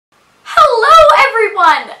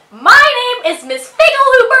everyone! My name is Miss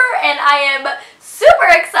Figglehoober and I am super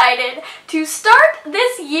excited to start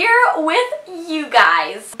this year with you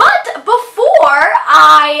guys. But before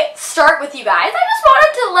I start with you guys, I just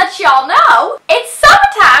wanted to let y'all know it's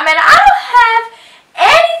summertime and I don't have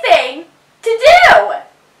anything to do.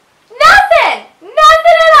 Nothing!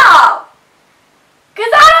 Nothing at all!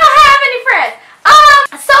 Because I don't have any friends.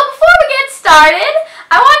 So before we get started,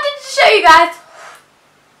 I wanted to show you guys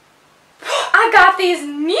I got these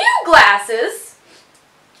new glasses.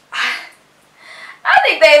 I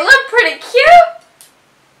think they look pretty cute.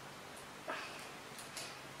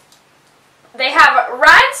 They have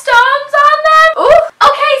rhinestones on them. Ooh.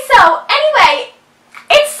 Okay, so anyway,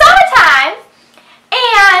 it's summertime,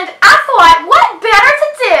 and I thought what better to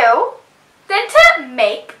do than to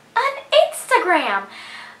make an Instagram.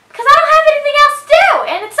 Because I don't have anything else to do,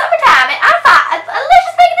 and it's summertime, and I thought, let's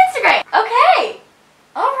just make an Instagram. Okay.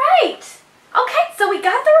 Alright. Okay, so we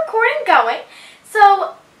got the recording going.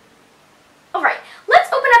 So, alright,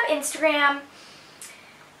 let's open up Instagram.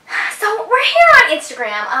 So, we're here on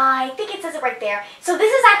Instagram. I think it says it right there. So,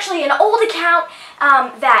 this is actually an old account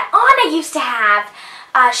that Anna used to have.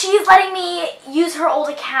 She's letting me use her old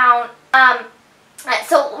account.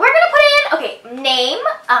 So, we're going to put in, okay, name.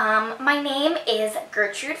 My name is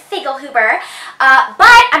Gertrude Figglehoober.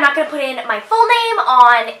 But I'm not going to put in my full name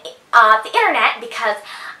on the internet because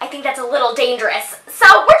I think that's a little dangerous.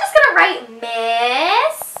 So we're just going to write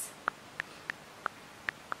Miss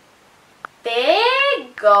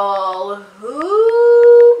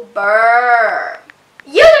Figglehoober.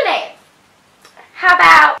 Username. How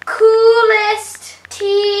about coolest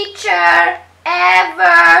teacher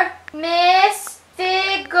ever, Miss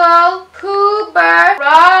Figglehoober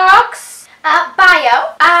rocks.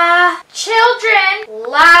 Bio. Children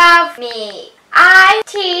love me. I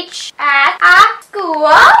teach at a school.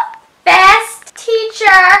 Best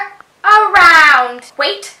teacher around.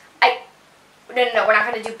 Wait, no, we're not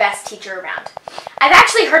going to do best teacher around. I've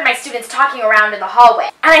actually heard my students talking around in the hallway,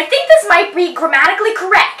 and I think this might be grammatically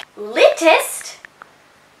correct. Littest,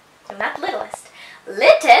 no, not littlest,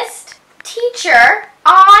 littest teacher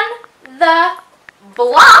on the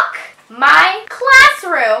block. My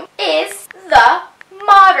classroom is the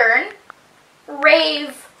modern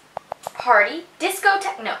rave party,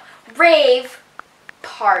 discotheque, no, rave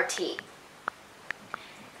party.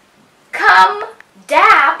 Come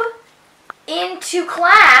dab into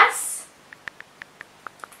class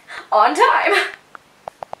on time.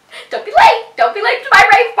 Don't be late to my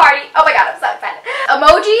rave party. Oh my god, I'm so excited.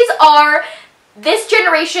 Emojis are this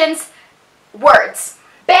generation's words.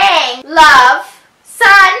 Bang, love,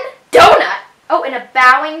 sun, donut. Oh, and a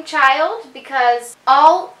bowing child because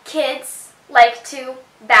all kids like to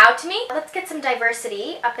bow to me. Let's get some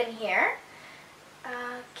diversity up in here.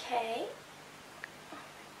 Okay.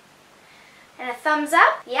 And a thumbs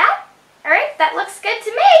up. Yeah? Alright, that looks good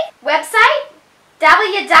to me. Website,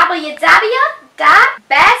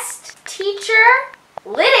 www.bestteacher.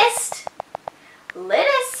 Littest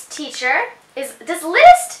teacher is, does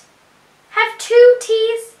littest have two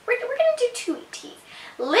T's? We're going to do two T's.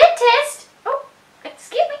 Littest, oh,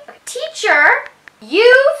 excuse me, okay. Teacher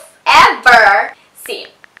you've ever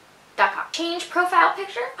seen.com. Change profile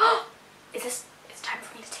picture. Oh, it's time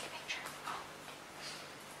for me to take a picture.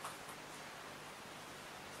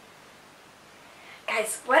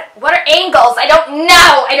 Guys, what are angles? I don't know.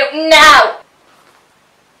 I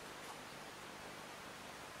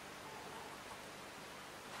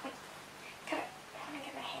want to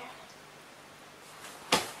get my hair.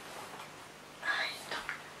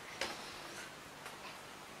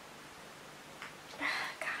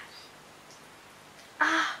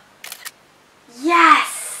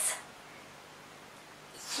 Yes!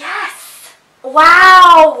 Yes!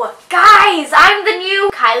 Wow! Guys, I'm the new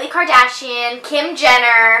Kylie Kardashian, Kim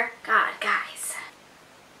Jenner. God, guys.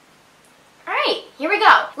 Alright, here we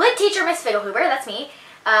go. Lit teacher, Miss Figglehoober, that's me.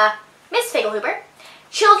 Miss Figglehoober.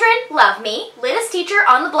 Children love me. Littest teacher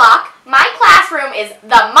on the block. My classroom is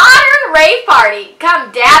the modern rave party.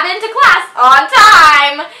 Come dab into class on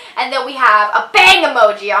time. And then we have a bang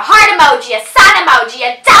emoji, a heart emoji, a sun emoji,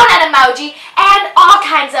 a donut emoji, and all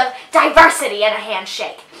kinds of diversity and a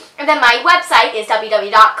handshake. And then my website is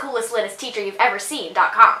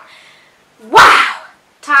www.coolestlittestteacheryou'veeverseen.com. Wow!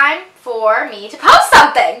 Time for me to post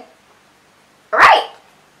something. Alright.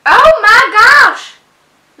 Oh my gosh!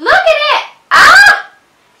 Look at it! Ah!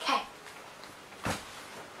 Okay.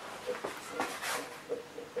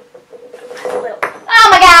 Oh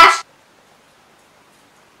my gosh!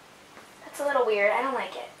 That's a little weird. I don't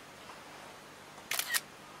like it.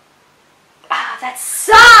 Ah, that's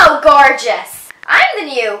so gorgeous! I'm the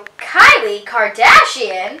new Kylie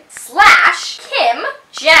Kardashian / Kim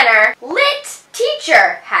Jenner lit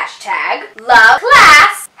teacher # love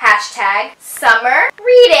class # summer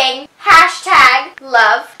reading #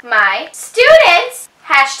 love my students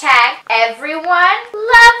 # everyone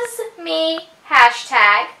loves me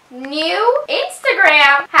 # new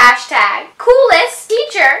Instagram # coolest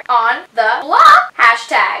teacher on the block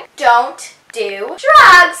 # don't do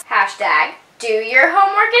drugs # do your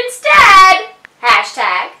homework instead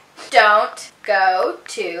 # don't go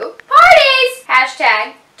to parties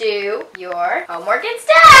 # do your homework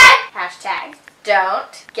instead #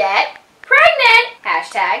 don't get pregnant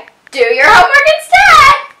 # do your homework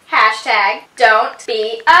instead # don't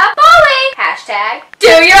be a bully #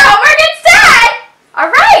 do your homework instead.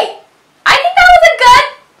 Alright, I think that was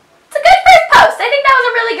it's a good first post. I think that was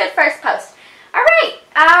a really good first post. Alright,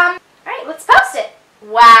 let's post it.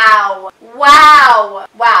 Wow,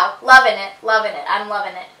 loving it, I'm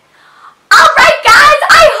loving it. Alright guys,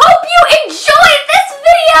 I hope you enjoyed this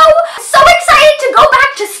video. So excited to go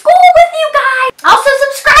back to school with you guys. Also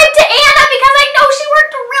subscribe to Anna because I know she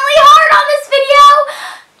worked really hard on this